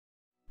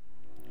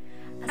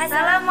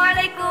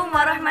Assalamualaikum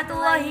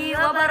warahmatullahi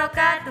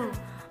wabarakatuh.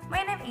 My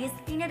name is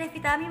Indah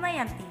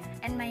Mayanti.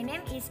 And my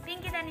name is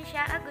Pinky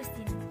Tanisha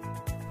Agustin.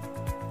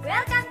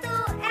 Welcome to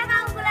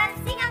UNGGULAN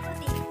SINGA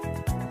PUTIH.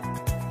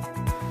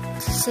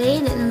 To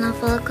say that the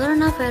novel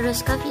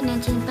coronavirus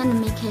COVID-19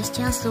 pandemic has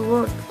changed the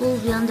world will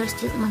be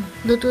understatement.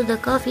 Due to the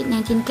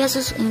COVID-19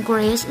 cases in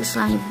Korea's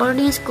Islamic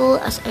boarding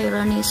school as a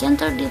learning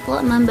center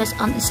development based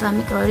on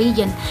Islamic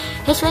religion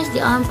has raised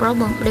the own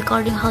problem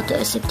regarding how to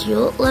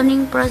execute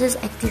learning process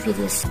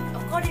activities.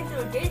 According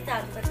to the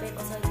data provided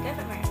by the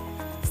government,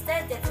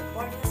 stated that the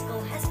boarding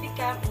school has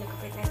become in the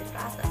COVID-19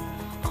 process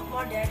of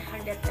more than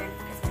 110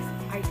 cases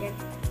per day.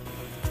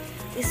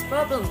 This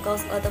problem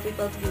caused a lot of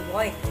people to be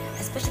worried,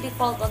 especially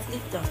for those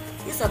living.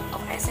 Result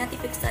of a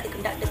scientific study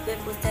conducted by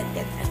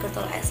Pesantren that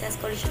control access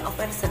condition of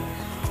person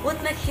would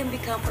make him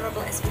become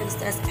vulnerable, experience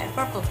stress and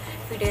purple.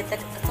 If they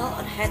take a toll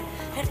on head,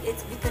 and it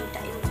weaken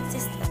the immune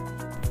system.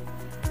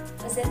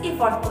 As an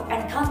effort to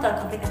encounter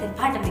COVID-19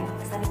 pandemic,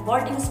 Islamic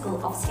boarding school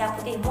of SINGA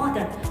PUTIH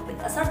modern with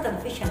a certain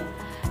vision,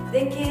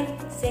 Dzikir,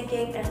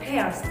 thinking, and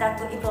care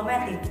start to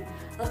implementing.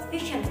 Those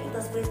vision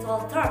into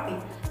spiritual therapy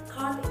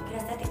called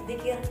KINESTETIK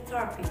Dzikir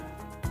therapy.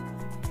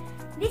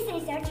 This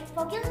research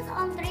focuses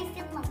on three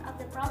statements of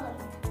the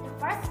problems. The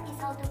first is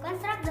how to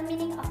construct the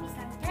meaning of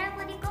Islamic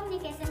therapeutic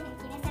communication in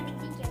kinesthetic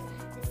Dzikir.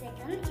 The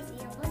second is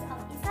the use of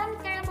Islamic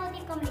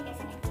therapeutic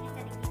communication in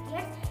kinesthetic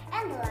Dzikir.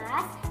 And the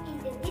last is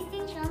the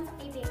distinctions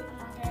between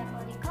among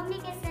therapeutic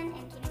communication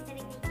and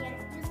kinesthetic Dzikir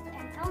used to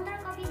encounter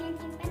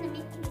COVID-19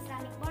 pandemic in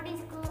Islamic boarding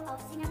school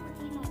of SINGA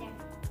PUTIH modern.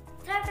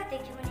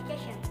 Therapeutic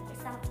communication is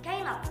some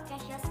kind of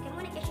conscious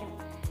communication.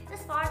 The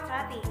sport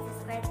therapy is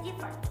quite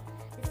different.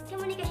 This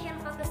communication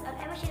focuses on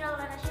emotional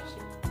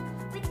relationship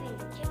between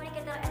the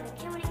communicator and the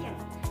communicant.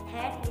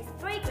 Hence, it is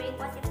triggering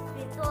positive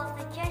spiritual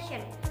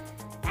suggestion,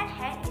 and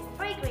hence it is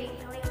triggering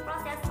healing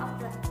process of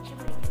the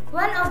communicator.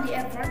 One of the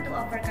efforts to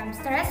overcome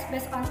stress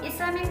based on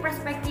Islamic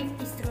perspective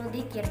is through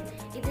Dzikir.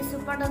 It is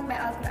supported by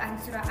Al-Quran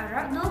Surah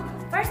Ar-Ra'd,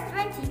 verse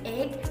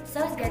 28,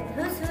 shows that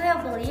those who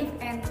have believed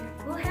and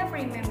who have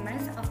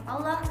remembrance of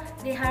Allah,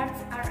 their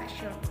hearts are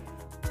assured.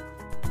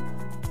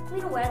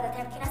 Meanwhile, the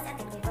term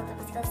kinesthetic refers to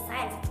physical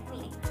science,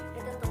 meaning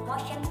related to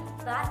motion,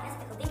 but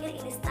kinesthetic Dzikir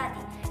in this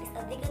study is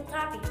a Dzikir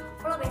therapy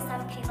followed by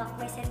some kind of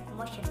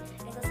motion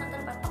into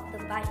certain part of the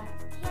body.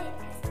 Here, a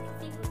kinesthetic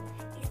figure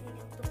is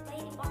needed to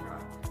play an important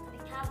role to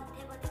become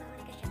therapeutic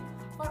communication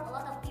for a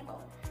lot of people.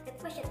 The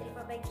question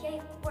referred by Kiai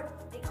would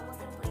bring a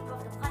Muslim to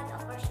improve the quality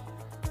of worship.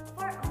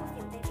 For a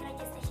Muslim, the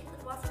manifestation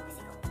could work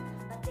physical,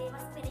 but they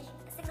must manage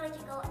the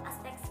psychological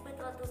aspects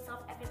spiritual to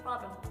solve every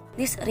problem.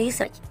 This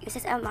research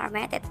uses a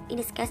method, in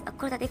this case a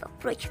qualitative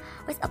approach,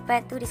 which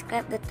applied to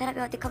describe the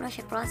therapeutic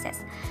communication process.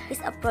 This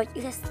approach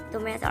uses to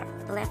measure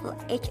the level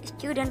each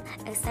student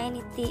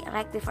anxiety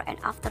like before and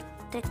after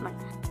treatment,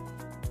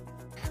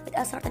 with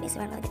a certain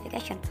instrument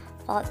modification,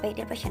 followed by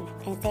depression,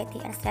 anxiety,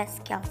 and stress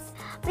scales.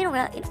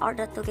 Meanwhile, in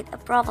order to get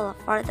approval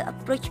for the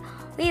approach,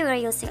 we were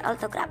using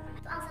autograph.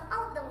 To answer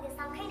all of them with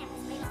some kind of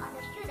explain on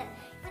the student,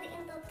 put it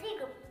into three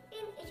groups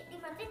in each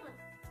different treatment.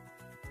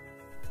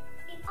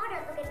 In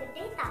order to get the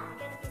data, we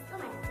get this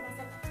instrument to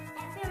measure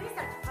every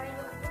research or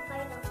even approved by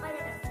the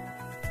validators.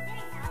 The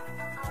result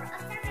of our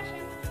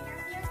observation in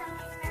interview some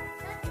experts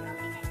showed the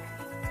communication is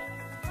playing an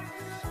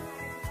important role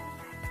in order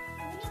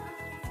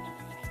to understand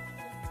the meaning of kinesthetic Dzikir activities.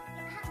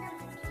 Yet how the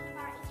meaning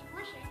for each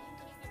motion in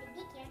kinesthetic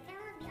Dzikir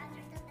cannot be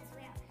understood as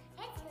well.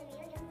 Hence, we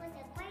will improve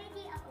the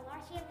quality of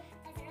worship.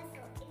 As a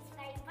result, it is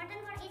very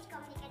important for each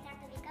communicator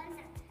to be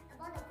concerned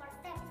about the four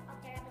steps of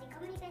therapeutic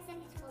communication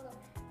is follow: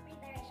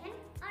 preparation,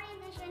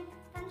 orientation,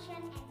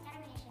 function, and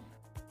termination.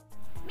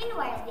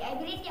 Meanwhile, the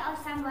ability of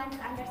someone to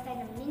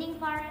understand the meaning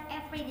for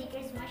every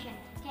Dzikir's motion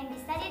can be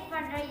studied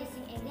further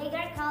using a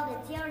dagger called the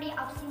Theory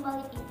of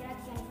Symbolic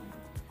Interaksionisme.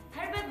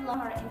 Herbert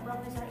Loher and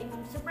Professor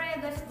Imam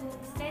Suprayaga's book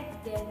state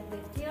that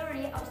the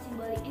theory of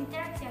symbolic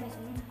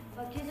interactionism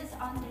focuses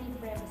on three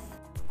premises.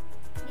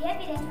 The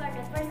evidence for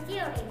the first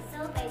theory is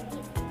solved by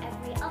deeds in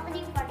every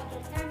opening for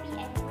Dzikir therapy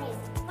and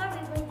praise. For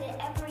we believe that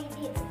every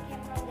deed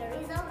came from the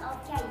result of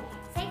Kiai,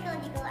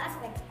 psychological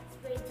aspect,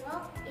 spiritual,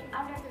 in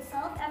order to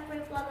solve every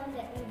problem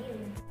that we deal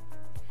with.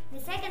 The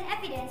second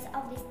evidence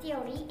of this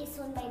theory is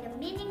shown by the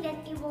meaning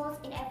that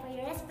evolves in every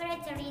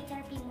respiratory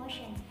therapy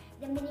motion.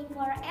 The meaning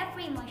for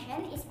every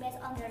motion is based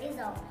on the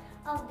result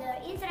of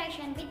the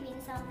interaction between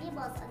some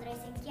peoples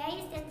addressing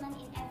Kiai statement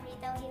in every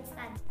Tauhid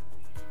study.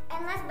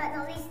 And last but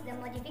not least, the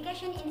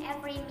modification in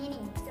every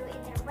meaning through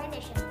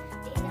interpretation.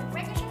 The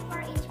interpretation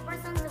for each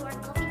person toward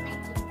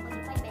COVID-19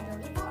 modified by the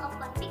level of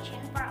conviction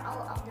for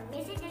all of the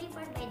message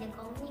delivered by the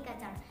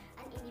communicator.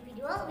 An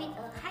individual with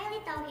a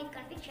highly Tauhid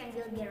conviction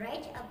will be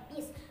raised a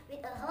peace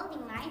with a healthy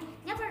mind.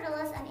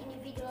 Nevertheless, an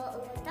individual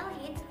with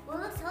Tauhid who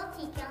looks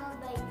healthy cannot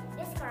be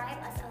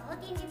described as a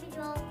healthy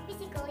individual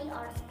physically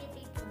or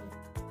spiritually.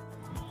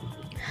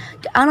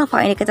 The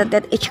ANOVA indicated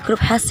that each group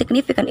has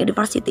significant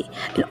diversity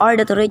in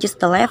order to reduce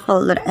the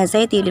level of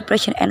anxiety,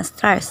 depression, and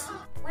stress.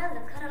 Well,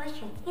 the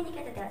correlation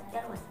indicated that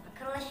there was a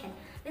correlation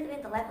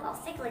between the level of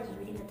psychology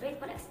within the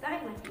treatment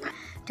experiment.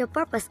 The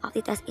purpose of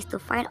the test is to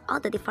find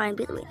out the difference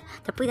between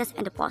the pre-test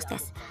and the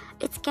post-test.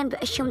 It can be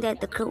assumed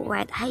that the group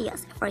with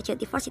highest average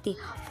diversity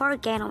for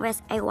gain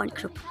was A1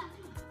 group.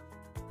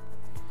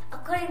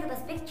 According to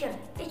this picture,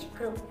 each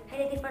group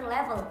had a different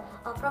level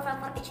of profile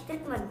for each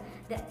treatment.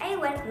 The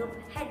A1 group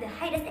had the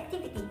highest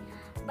activity,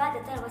 but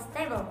the test was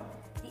stable.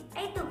 The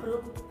A2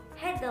 group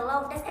had the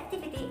lowest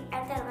activity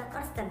and test was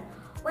constant,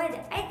 while the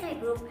A3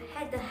 group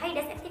had the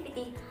highest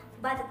activity,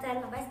 but the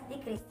test was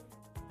decreased.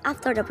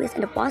 After the pre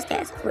and the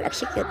post-test were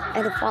executed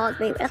and followed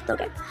by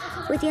electrograph,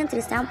 within 3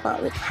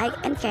 samples with high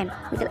NCAN,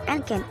 middle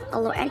NCAN,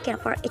 and low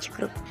NCAN for each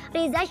group.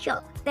 Results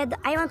show that the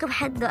A1 group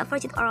had the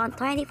average around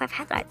 25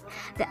 heart rate,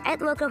 the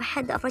A2 group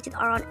had the average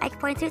around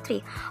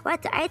 8.33, while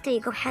the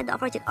A3 group had the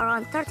average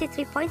around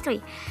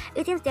 33.3.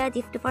 It seems that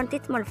the different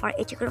treatment for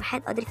each group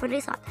had a different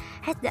result,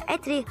 as the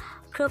A3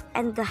 group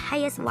and the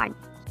highest one.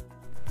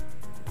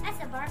 As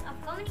a part of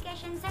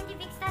communication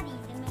scientific study,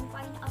 the main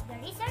point of the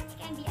research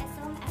can be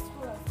assumed as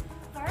follows.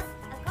 First,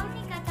 a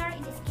communicator,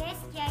 in this case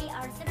kiai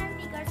or certain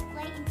figures,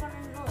 play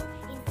important role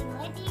in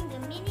stimulating the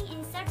meaning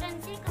in certain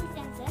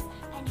circumstances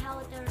and how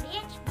to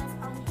react based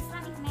on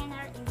Islamic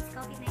manner in this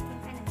COVID-19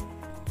 pandemic.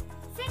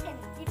 Second,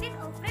 the field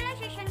of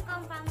realization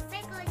comes from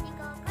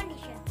psychological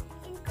condition.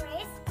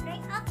 Increase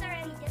break after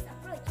religious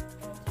approach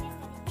to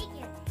kinesthetic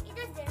dzikir. It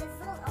is the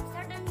result of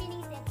certain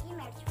meanings that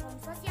emerge from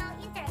social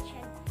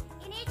interaction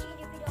in each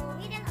individual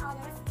within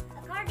others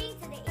according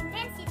to the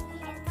intensity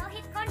and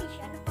tawhid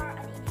condition for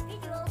an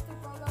individual to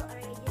follow a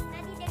religious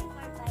study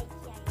delivered by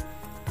kiai.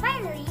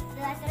 Finally,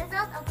 the last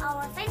result of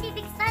our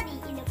scientific study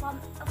in the form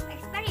of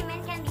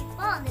experiment can be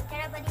found the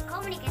therapeutic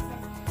communication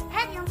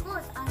had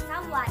influence on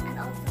someone and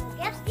also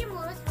gave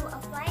stimulus who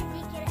applied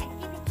dzikir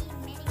activity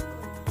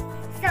meaningfully.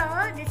 So,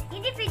 these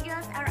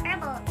individuals are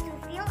able to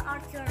feel or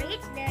to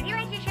reach the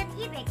relaxation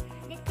effect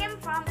that came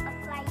from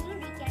applying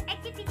dzikir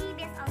activity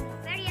based on the